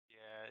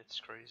it's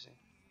crazy.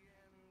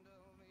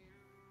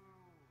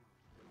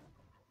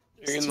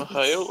 You're in the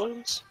high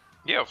outlands?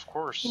 Yeah, of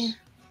course. Yeah.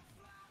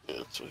 Yeah,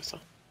 that's what I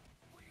thought.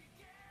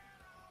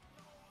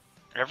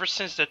 Ever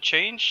since that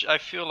change, I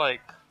feel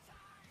like...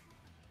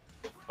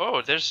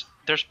 Oh, there's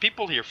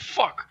people here.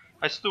 Fuck!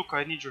 I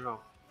need your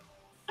help.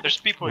 There's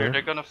people here.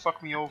 They're gonna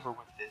fuck me over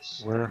with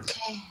this. Where?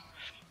 Okay.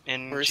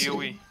 In Where's GOE.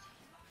 he?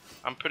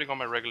 I'm putting on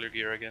my regular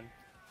gear again.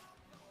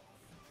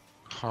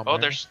 How Oh,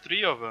 many? there's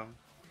 3 of them.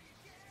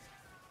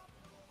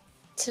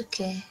 It's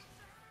okay.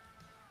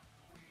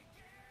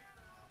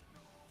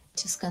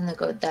 Just gonna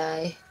go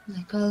die,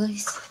 like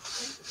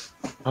always.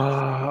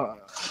 Ah,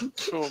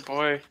 Oh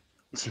boy.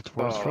 is it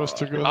worth for us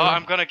to go Oh, there?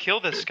 I'm gonna kill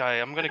this guy.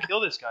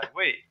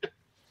 Wait.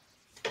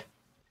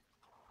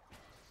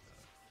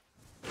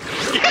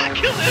 Yeah,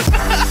 kill him!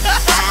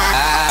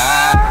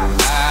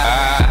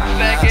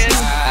 Faggot!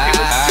 It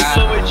was too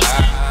low HP.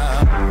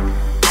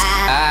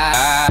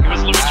 It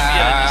was low HP,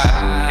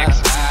 I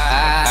just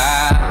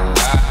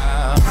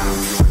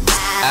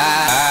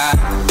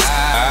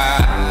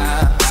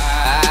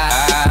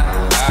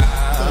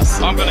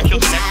I'm gonna kill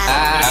the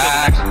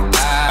next one.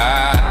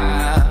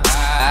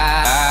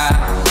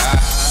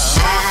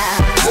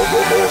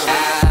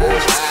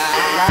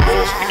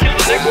 Kill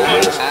the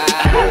next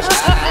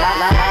one.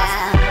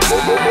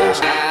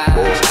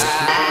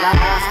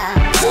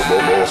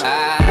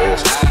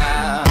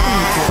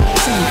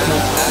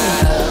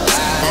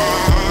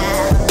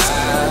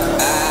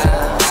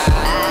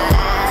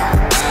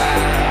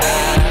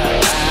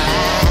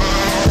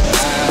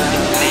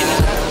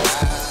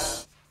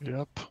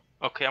 Yep.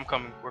 Okay, I'm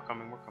coming. We're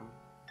coming.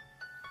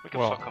 We can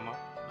Well. fuck him up.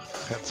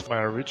 That's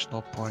my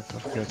original point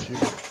of get here.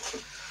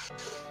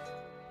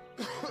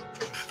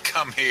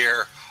 Come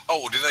here.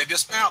 Oh, did they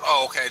dismount?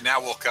 Oh, okay, now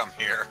we'll come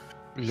here.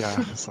 Yeah,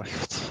 it's like,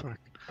 what the fuck?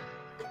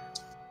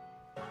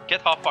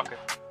 Get Hot Pocket.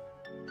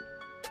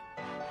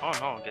 Oh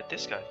no, get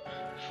this guy.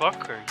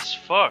 Fucker, he's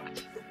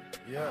fucked.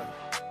 Yeah.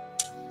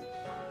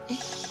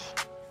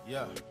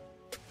 Yeah.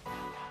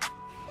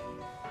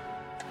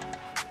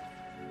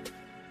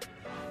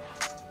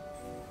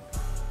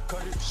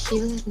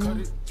 Heal it now.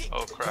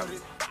 Oh crap.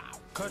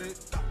 Cut it.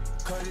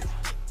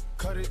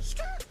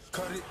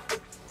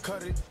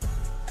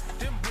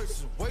 Them bricks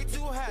is way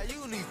too high,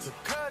 you need to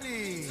cut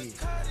it.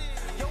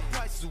 Your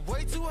price is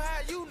way too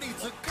high, you need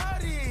to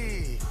cut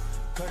it.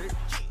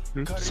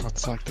 Oops,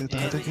 looks like they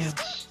died again.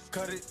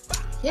 Cut it.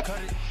 Yep.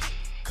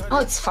 Oh,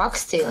 it's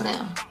Foxtail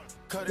now.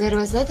 There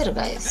was other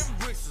guys. Them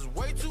bricks is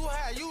way too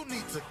high, you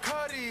need to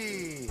cut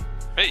it.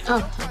 Hey.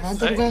 Oh,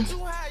 another Hey. guy. Too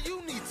high,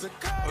 you need to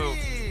cut Oh,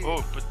 it.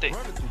 oh, but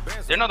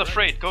they're not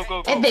afraid. Go.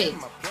 Hey, babe.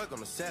 My plug on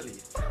the celly.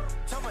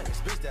 Tell my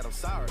ex bitch that I'm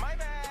sorry.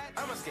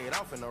 I'ma skate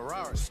off in a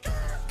Rari.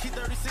 Keep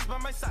 36 by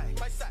my side.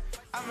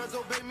 I'ma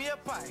go bake me a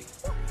pie.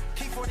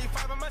 Keep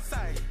 45 by my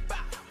side.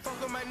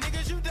 Fuck with my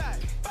niggas, you die.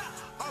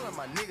 All of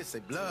my niggas say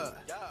blood.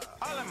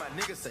 All of my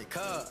niggas say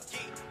cub.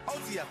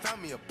 OT, I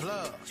found me a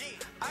plug.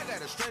 I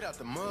got it straight out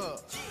the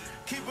mud.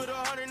 Keep it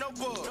 100, no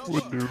bugs.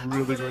 Would be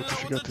really great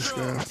if you got this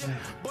guy off me.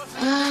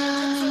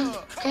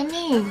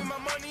 Coming. My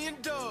money in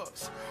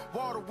dubs.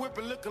 Water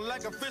whipping, looking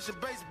like a fish in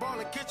baseball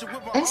and kitchen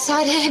with my I'm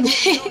sorry,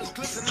 babe.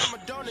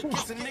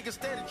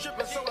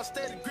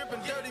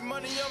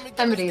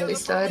 I'm really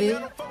sorry.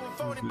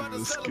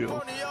 The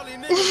skill.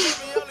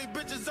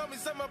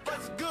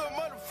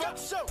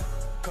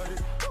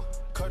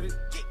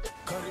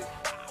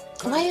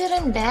 Why you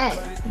run back?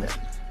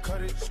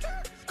 Cut it.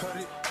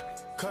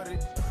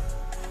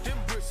 Them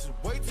bricks is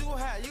way too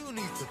high, you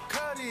need to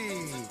cut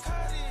it.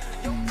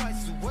 Your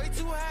price is way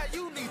too high,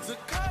 you need to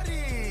cut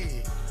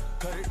it.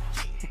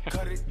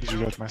 Cut it. Did you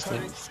get my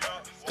stuff?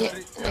 Yeah,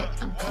 wait,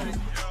 I'm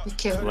coming. We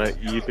killed Let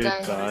eBay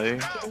guy. die.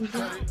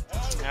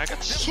 Yeah, I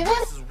got Kill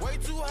him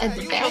at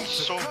the back.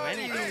 so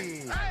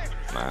many.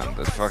 Man,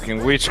 the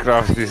fucking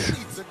witchcraft is...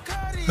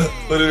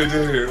 What do we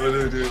do here?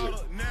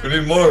 We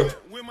need more.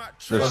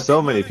 There's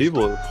so many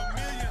people.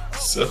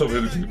 So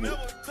many people.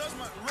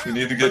 We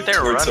need to get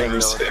They're towards running though.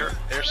 Somerset.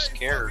 They're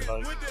scared.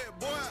 Like,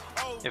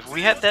 if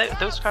we had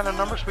those kind of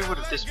numbers, we would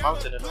have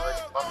dismounted and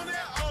already.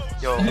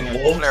 Yo,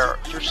 Flair,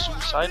 you're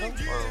suicidal?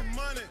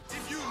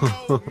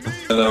 Or...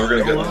 No, we're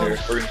gonna get in here.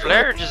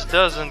 Flair just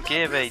doesn't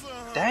give a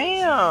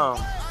damn.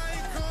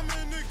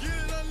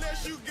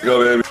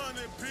 Go, baby.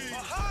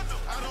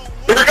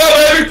 Here we go,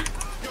 baby!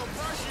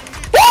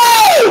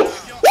 Woo! Woo!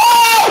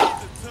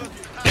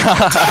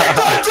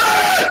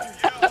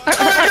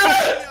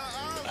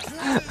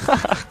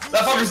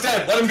 That fucker's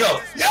dead. Let him go.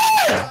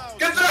 Yeah!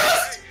 Get the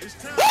rest!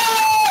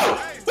 Woo!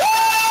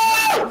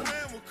 Woo!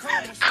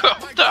 Calm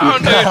down,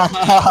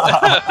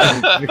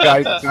 dude. The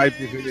guy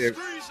pushing it.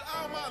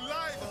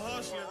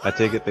 I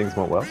take it things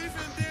went well.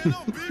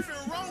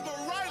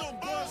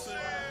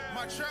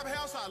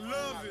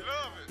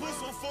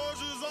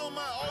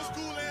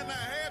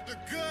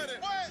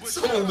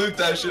 Someone loot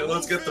that shit.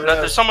 Let's get the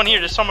There's rest. someone here,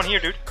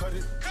 dude.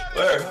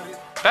 Where?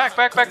 Back.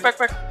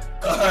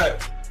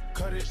 Alright.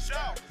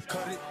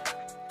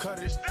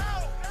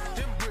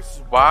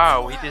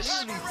 Wow, we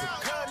just...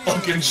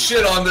 Fucking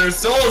shit on their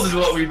souls is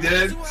what we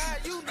did.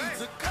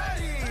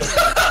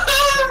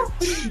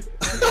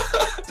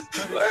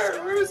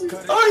 Where is he?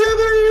 Oh yeah,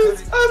 there he is!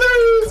 Oh, there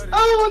he is!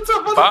 Oh, what's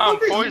up, Bomb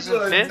motherfucker? poison,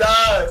 You're gonna bitch.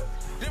 die.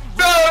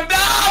 No,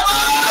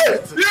 die!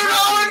 You're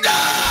gonna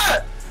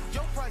die!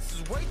 Your price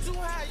is way too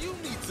high, you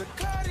need to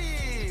cut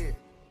it.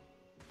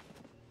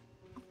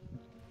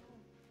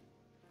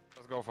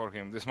 Let's go for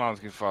him. Dismount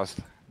him fast.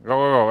 Go,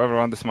 go, go.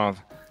 Everyone dismount.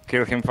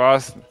 Kill him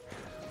fast.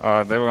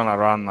 They were gonna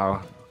run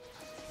now.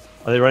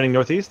 Are they running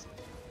northeast?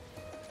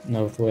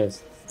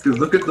 Northwest. Dude,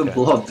 look at the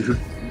blob, dude.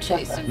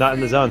 Not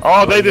in the zone.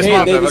 Oh, they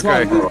dismounted. Okay.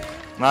 dismounted.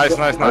 Nice,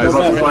 nice, nice.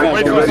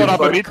 Wait for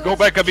Sorab a bit. Go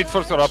back a bit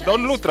for Sorab.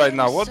 Don't loot right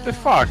now. What the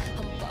fuck?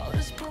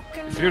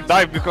 If you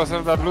die because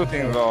of that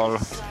looting, lol.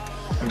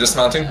 I'm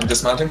dismounting. I'm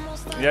dismounting.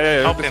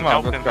 Yeah, Help him, dismount.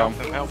 help him, Let's help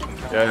him, help him.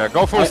 Yeah, yeah.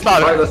 Go for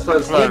start. Alright, let's Get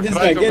this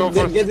Try guy, to go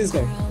for. get this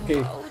guy.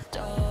 Okay.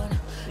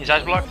 His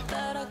eyes blocked.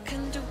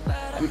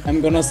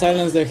 I'm gonna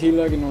silence the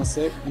healer in a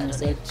sec.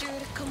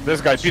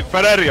 This guy,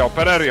 Pererio.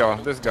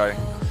 This guy.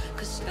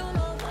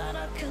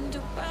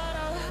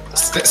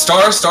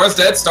 Star's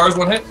dead. Star's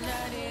one hit.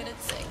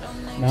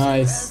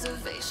 Nice.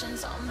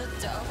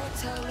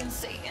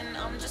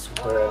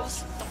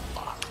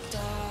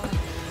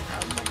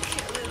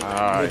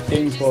 Alright. Good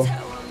info.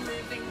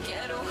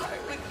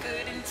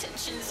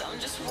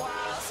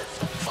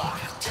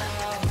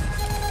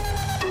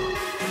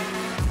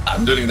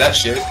 I'm doing that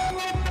shit.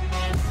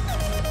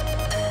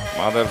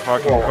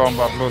 Motherfucking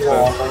combat looted.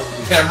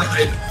 Yeah,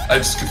 right. I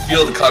just could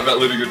feel the combat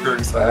looting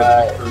occurring, so I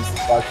had to first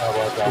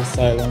Just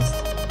silenced.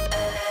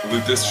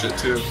 loot this shit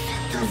too.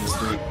 Give me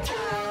this loot.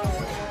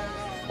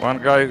 One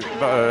guy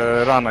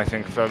run, I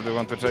think. Fel, do you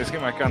want to chase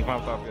him? I can't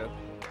mount up yet.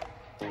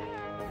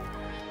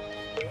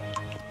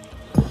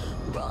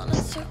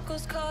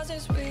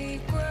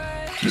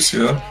 Did you see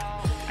that?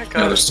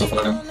 Yeah, they're still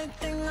fighting.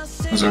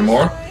 Is there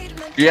more?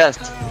 Yes.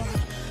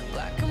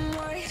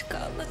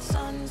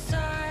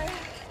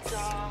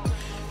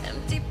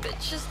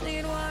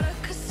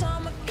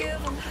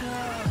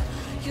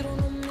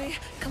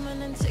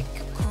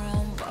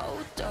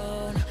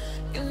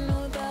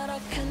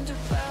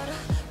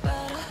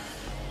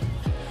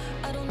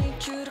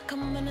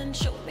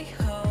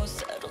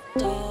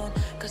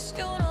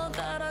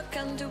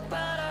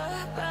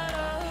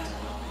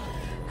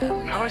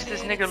 How is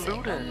this nigga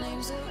looting?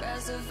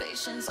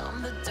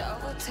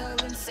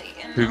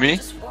 Who, me?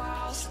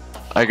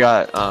 I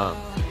got, No.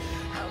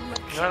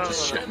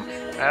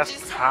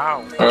 Ask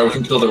how. Alright, we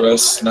can kill the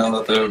rest now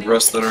that the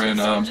rest that are in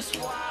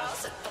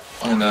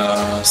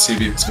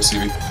CV. Let's go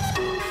CV.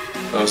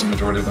 That was the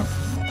majority of them.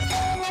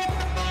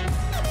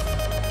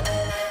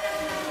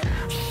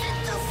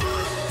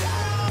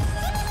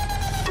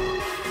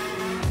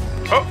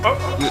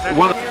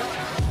 one.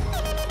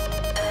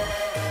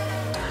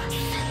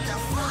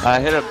 I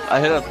hit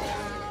him.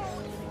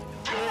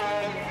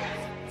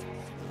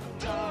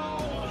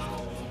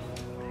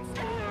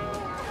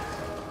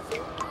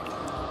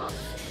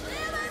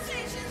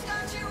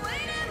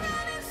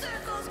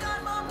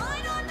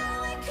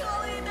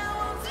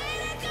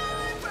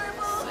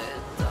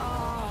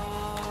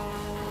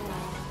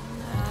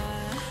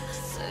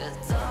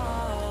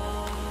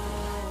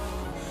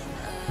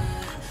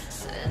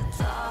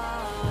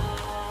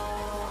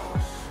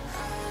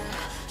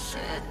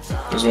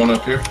 There's one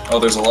up here. Oh,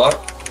 there's a lot.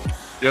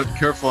 Yep,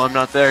 careful, I'm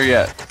not there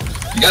yet.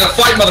 You gotta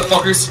fight,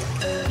 motherfuckers!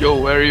 Yo,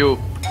 where are you?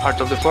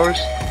 Heart of the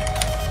forest?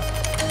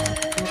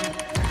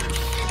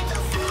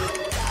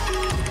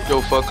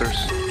 Yo, fuckers.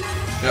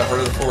 Yeah, Heart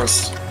of the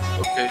Forest.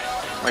 Okay,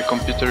 my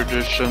computer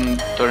just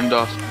turned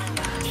off.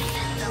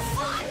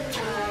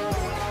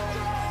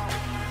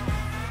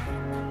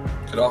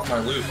 Get off my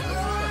loot.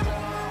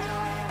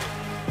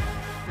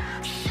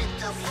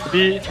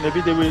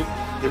 Maybe they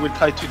will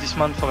try to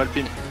dismount for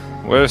Alpine.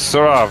 Where's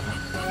Sorab?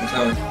 I'm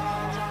coming.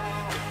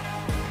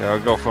 Okay, I'll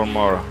go for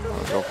more.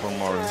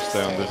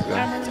 Stay on this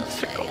guy.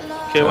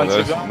 Okay, Yeah, one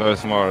there's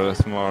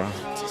second. more.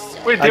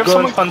 Wait, I do you have go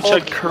someone and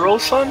called check. Curl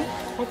Son?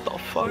 What the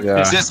fuck? Yeah.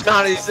 He's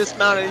dismounted.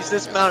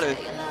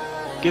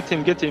 Get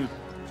him.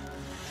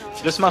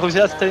 Just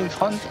Maruzia, stay in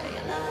front.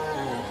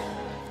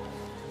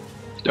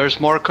 There's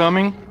more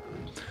coming.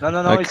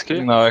 No, it's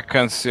clear. No, I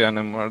can't see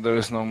anymore. There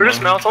is no more. They're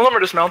dismounting. All of them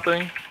are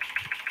dismounting.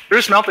 They're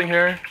dismounting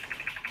here.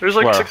 There's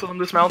like Where? 6 of them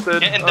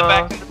dismounted. Get in the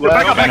back.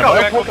 Back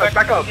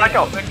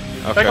out.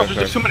 Okay, There's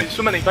just too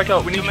many. Back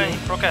out. We need Too many. you.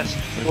 Procast.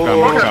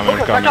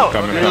 Coming. Back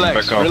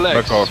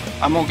out.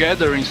 I'm on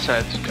gathering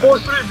set. No, we're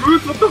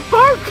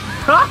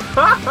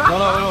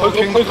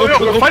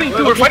fighting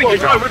too. We're fighting.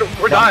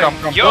 We're dying.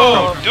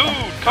 Yo, dude,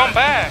 come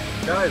back.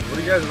 Guys, what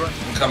are you guys running?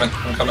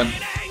 I'm coming.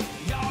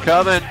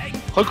 Coming.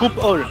 Regroup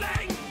all.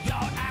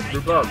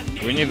 Group up.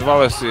 We need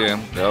Valesi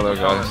and the other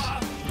guys.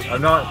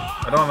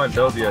 I don't have my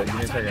build yet. Give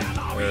me a second.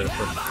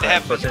 They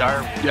have the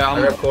star. Yeah,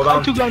 I got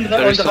cooldown. To go on the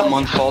there's on the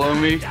someone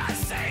following me.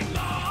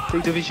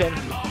 Take the vision.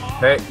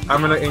 Hey,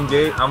 I'm gonna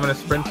engage. I'm gonna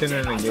sprint in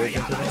and engage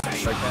into them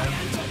if I can.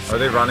 Are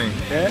they running?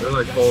 Yeah. They're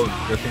like full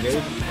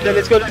disengage. Yeah,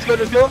 let's go.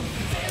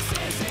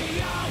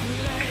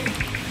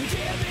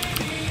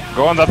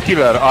 Go on that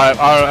healer.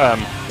 RM.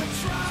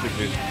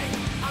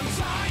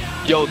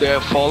 Yo,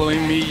 they're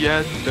following me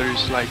yet. There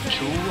is like 2,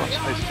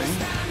 I think.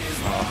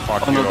 Oh,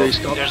 fuck Oh no, you. they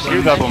stopped.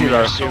 Kill that for me.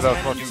 killer, kill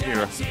that fucking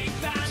killer.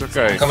 It's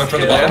okay. I'm coming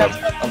from the bottom.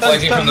 I'm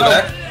flanking from the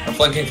back. I'm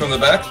flanking from the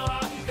back.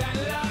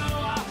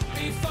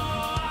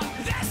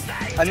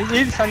 I need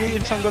heals from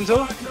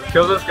Gonzo.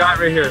 Kill this guy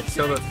right here.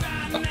 Kill this.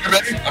 I'm here,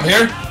 baby. I'm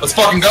here. Let's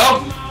fucking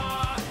go.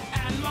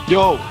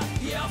 Yo!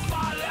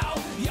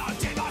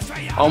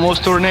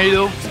 Almost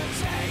tornado.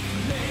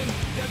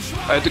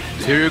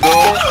 Here you go.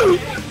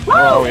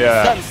 Oh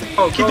yeah.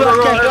 Keep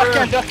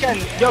Durkan.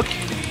 Yo.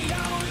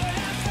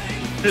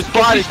 Just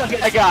body. Get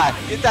that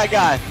guy. Get that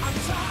guy.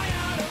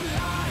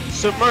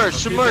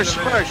 Submerge.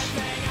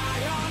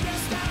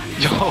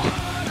 Yo!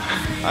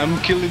 I'm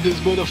killing this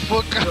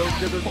motherfucker. Go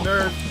get this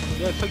nerd.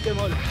 Yeah, fuck them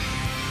all.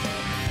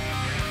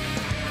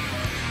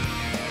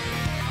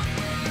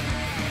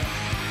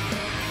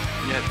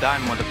 Yeah, die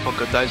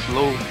motherfucker, die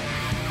slow.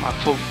 My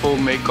full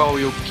make all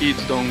your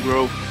kids don't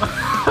grow.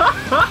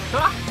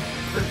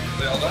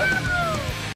 They all die?